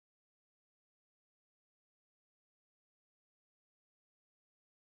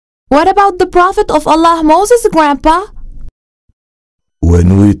What about the Prophet of Allah Moses, Grandpa?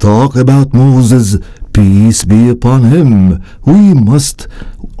 When we talk about Moses, peace be upon him, we must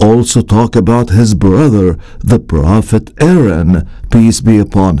also talk about his brother, the Prophet Aaron, peace be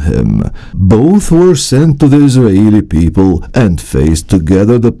upon him. Both were sent to the Israeli people and faced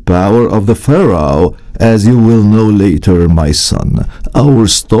together the power of the Pharaoh, as you will know later, my son. Our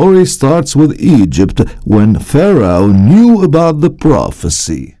story starts with Egypt, when Pharaoh knew about the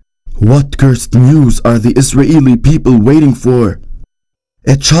prophecy. What cursed news are the Israeli people waiting for?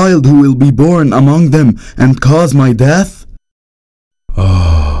 A child who will be born among them and cause my death?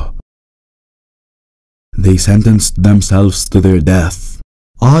 They sentenced themselves to their death.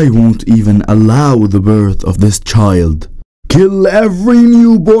 I won't even allow the birth of this child. Kill every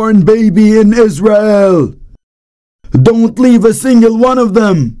newborn baby in Israel! Don't leave a single one of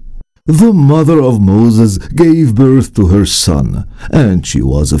them! The mother of Moses gave birth to her son, and she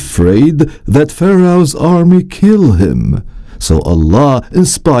was afraid that Pharaoh's army kill him. So Allah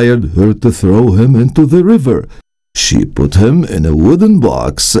inspired her to throw him into the river. She put him in a wooden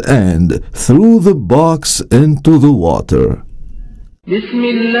box and threw the box into the water. بسم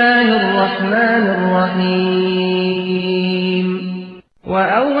الله الرحمن الرحيم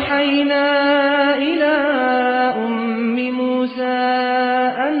وأوحينا إلى أم موسى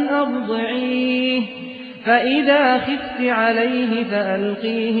أن أرضعيه فإذا خفت عليه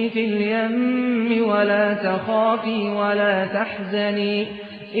فألقيه في اليم ولا تخافي ولا تحزني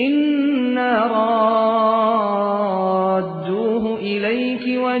إنا رادوه إليك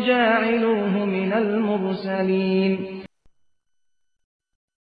وجاعلوه من المرسلين.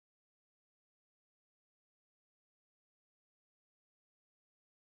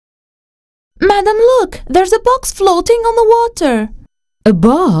 Madam, look, there's a box floating on the water. A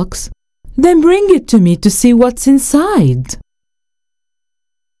box? Then bring it to me to see what's inside.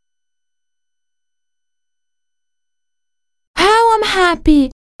 How I'm happy!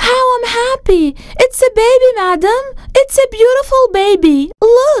 How I'm happy! It's a baby, madam! It's a beautiful baby!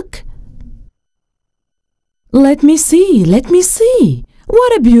 Look! Let me see, let me see.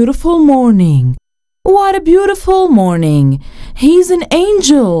 What a beautiful morning! What a beautiful morning! He's an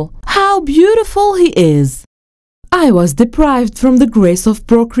angel! How beautiful he is! I was deprived from the grace of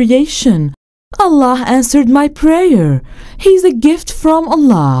procreation. Allah answered my prayer. He's a gift from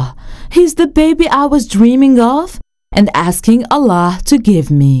Allah. He's the baby I was dreaming of and asking Allah to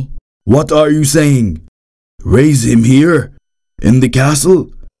give me. What are you saying? Raise him here? In the castle?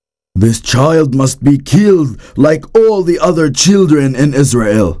 This child must be killed like all the other children in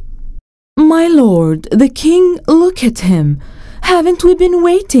Israel. My lord, the king, look at him. Haven't we been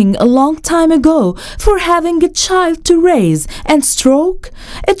waiting a long time ago for having a child to raise and stroke?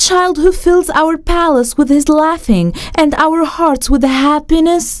 A child who fills our palace with his laughing and our hearts with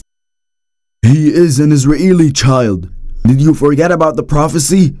happiness? He is an Israeli child. Did you forget about the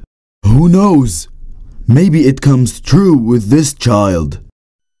prophecy? Who knows? Maybe it comes true with this child.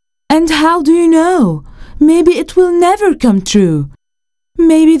 And how do you know? Maybe it will never come true.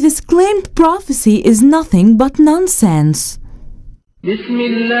 Maybe this claimed prophecy is nothing but nonsense. بسم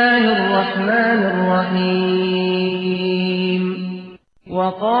الله الرحمن الرحيم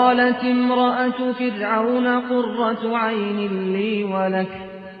وقالت امرأة فرعون قرة عين لي ولك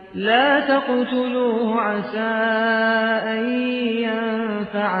لا تقتلوه عسى أن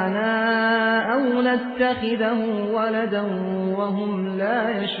ينفعنا أو نتخذه ولدا وهم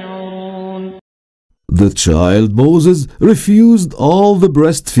لا يشعرون. The child Moses refused all the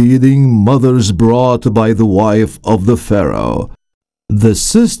breastfeeding mothers brought by the wife of the Pharaoh. The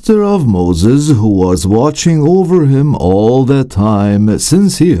sister of Moses, who was watching over him all that time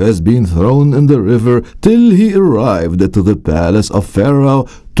since he has been thrown in the river till he arrived to the palace of Pharaoh,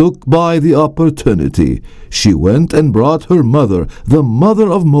 took by the opportunity. She went and brought her mother, the mother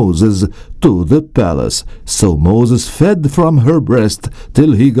of Moses, to the palace. So Moses fed from her breast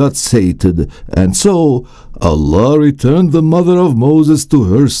till he got sated, and so Allah returned the mother of Moses to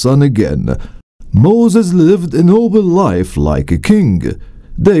her son again. Moses lived a noble life like a king.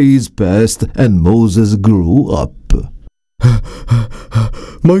 Days passed and Moses grew up.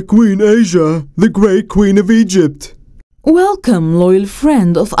 My Queen Asia, the great Queen of Egypt. Welcome, loyal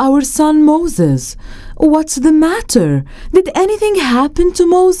friend of our son Moses. What's the matter? Did anything happen to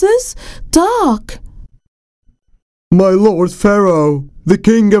Moses? Talk. My lord Pharaoh, the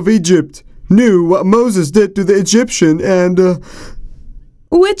king of Egypt, knew what Moses did to the Egyptian and...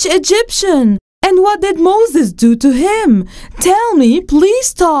 Which Egyptian? And what did Moses do to him? Tell me,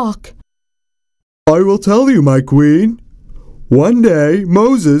 please talk. I will tell you, my queen. One day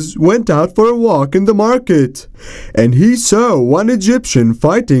Moses went out for a walk in the market, and he saw one Egyptian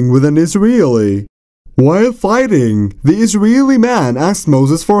fighting with an Israeli. While fighting, the Israeli man asked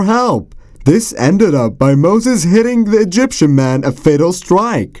Moses for help. This ended up by Moses hitting the Egyptian man a fatal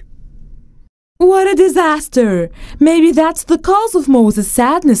strike. What a disaster! Maybe that's the cause of Moses'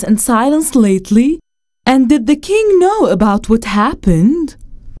 sadness and silence lately. And did the king know about what happened?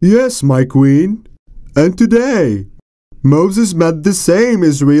 Yes, my queen. And today, Moses met the same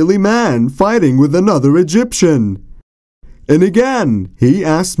Israeli man fighting with another Egyptian. And again, he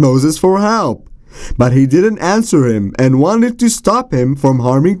asked Moses for help, but he didn't answer him and wanted to stop him from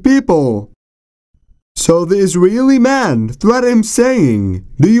harming people. So the Israeli man threatened him, saying,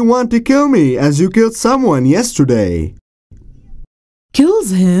 "Do you want to kill me as you killed someone yesterday?"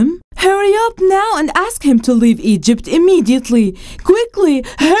 Kills him? Hurry up now and ask him to leave Egypt immediately. Quickly,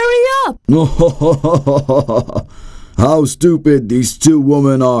 hurry up! How stupid these two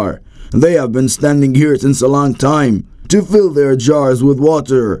women are. They have been standing here since a long time to fill their jars with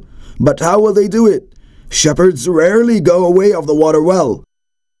water. But how will they do it? Shepherds rarely go away of the water well.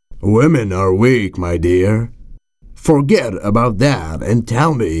 Women are weak, my dear. Forget about that and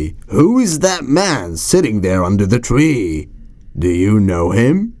tell me, who is that man sitting there under the tree? Do you know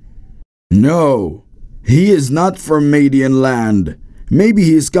him? No, he is not from Madian land. Maybe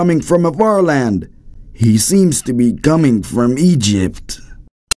he is coming from a far land. He seems to be coming from Egypt.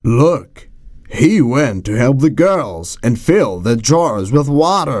 Look, he went to help the girls and fill the jars with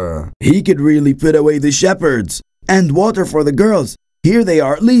water. He could really put away the shepherds and water for the girls. Here they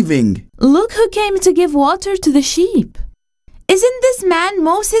are leaving. Look who came to give water to the sheep. Isn't this man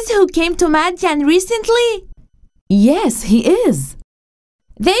Moses who came to Madian recently? Yes, he is.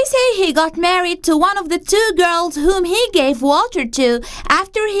 They say he got married to one of the two girls whom he gave water to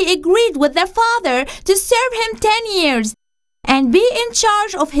after he agreed with their father to serve him 10 years and be in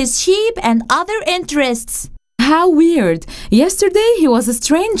charge of his sheep and other interests. How weird. Yesterday he was a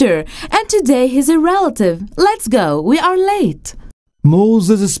stranger and today he's a relative. Let's go. We are late.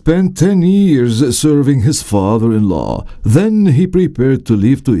 Moses spent 10 years serving his father-in-law. Then he prepared to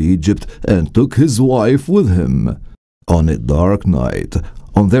leave to Egypt and took his wife with him. On a dark night,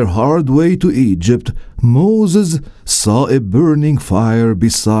 on their hard way to Egypt, Moses saw a burning fire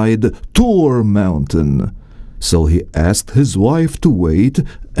beside Tor mountain. So he asked his wife to wait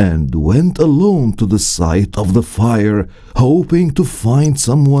and went alone to the site of the fire, hoping to find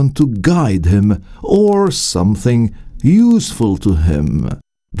someone to guide him or something useful to him.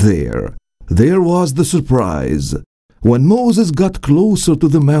 There was the surprise. When Moses got closer to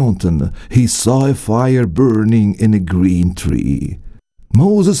the mountain, he saw a fire burning in a green tree.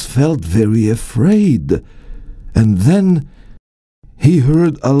 Moses felt very afraid, and then he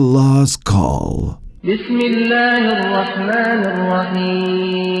heard Allah's call. بسم الله الرحمن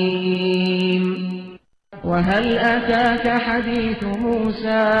الرحيم وهل أتاك حديث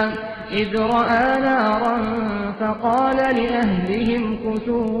موسى إذ رأى نارا فقال لأهلهم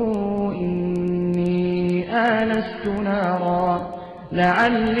كثوا إني آنست نارا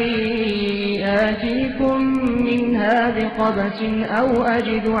لعلي آتيكم منها بقبس أو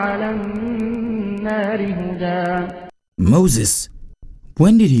أجد على النار هدى. Moses,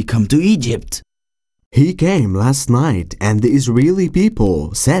 when did he come to Egypt? He came last night, and the Israeli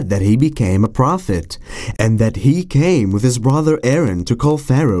people said that he became a prophet, and that he came with his brother Aaron to call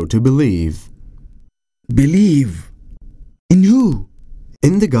Pharaoh to believe. Believe? In who?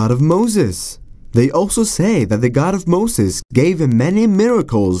 In the God of Moses. They also say that the God of Moses gave him many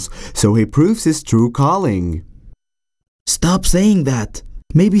miracles, so he proves his true calling. Stop saying that.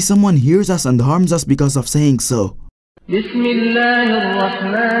 Maybe someone hears us and harms us because of saying so. بسم الله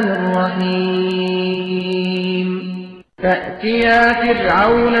الرحمن الرحيم فأتيا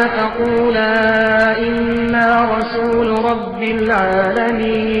فرعون فقولا إنا رسول رب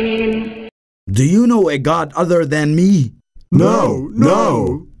العالمين. Do you know a God other than me? No.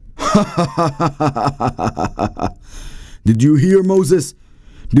 Did you hear, Moses?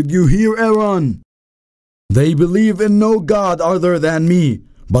 Did you hear, Aaron? They believe in no God other than me,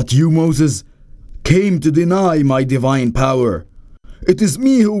 but you, Moses, came to deny my divine power. It is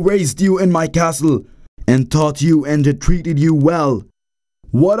me who raised you in my castle and taught you and treated you well.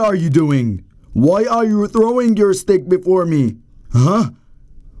 What are you doing? Why are you throwing your stick before me? Huh?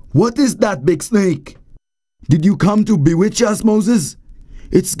 What is that big snake? Did you come to bewitch us, Moses?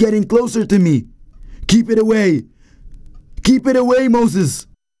 It's getting closer to me. Keep it away. Keep it away, Moses.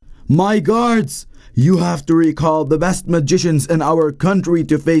 My guards, you have to recall the best magicians in our country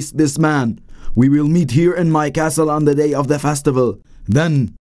to face this man. We will meet here in my castle on the day of the festival.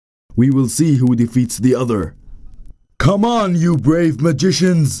 Then we will see who defeats the other. Come on, you brave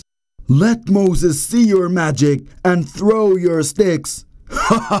magicians! Let Moses see your magic and throw your sticks.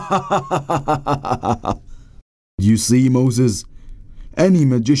 You see, Moses? Any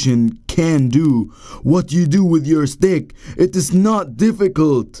magician can do what you do with your stick. It is not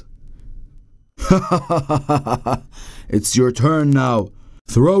difficult. It's your turn now.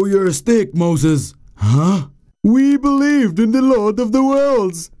 Throw your stick, Moses. Huh? We believed in the Lord of the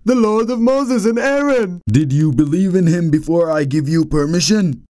worlds, the Lord of Moses and Aaron. Did you believe in him before I give you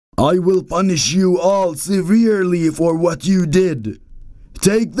permission? I will punish you all severely for what you did.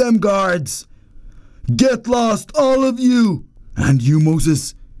 Take them, guards. Get lost, all of you. And you,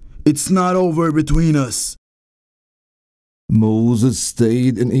 Moses, it's not over between us. Moses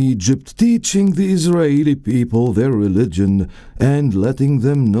stayed in Egypt, teaching the Israeli people their religion and letting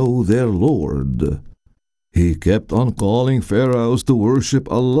them know their Lord. He kept on calling pharaohs to worship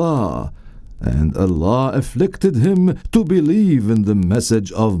Allah, and Allah afflicted him to believe in the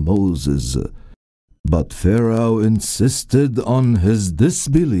message of Moses. But Pharaoh insisted on his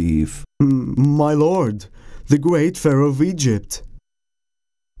disbelief. My lord, the great Pharaoh of Egypt.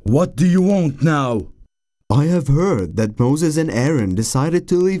 What do you want now? I have heard that Moses and Aaron decided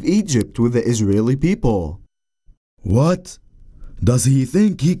to leave Egypt with the Israeli people. What? Does he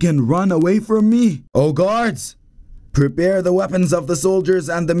think he can run away from me? Oh, guards! Prepare the weapons of the soldiers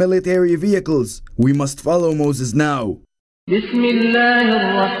and the military vehicles. We must follow Moses now. بسم الله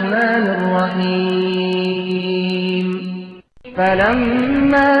الرحمن الرحيم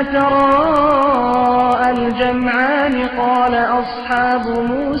فلما تراءى الجمعان قال أصحاب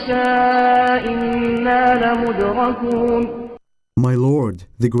موسى إنا لمدركون. My lord,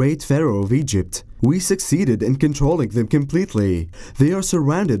 the great Pharaoh of Egypt, we succeeded in controlling them completely. They are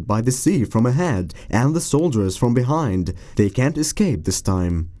surrounded by the sea from ahead and the soldiers from behind. They can't escape this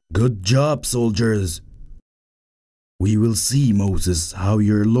time. Good job, soldiers. We will see, Moses, how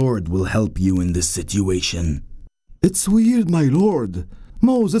your Lord will help you in this situation. It's weird, my lord.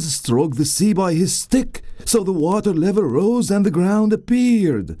 Moses stroked the sea by his stick, so the water level rose and the ground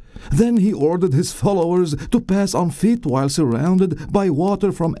appeared. Then he ordered his followers to pass on feet while surrounded by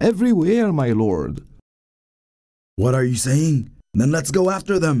water from everywhere, my lord. What are you saying? Then let's go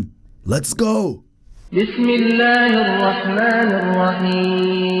after them. Let's go. بسم الله الرحمن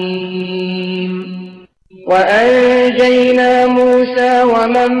الرحيم وأنجينا موسى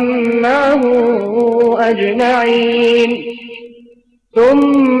ومن معه أجمعين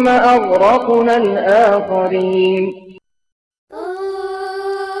ثم أغرقنا الآخرين.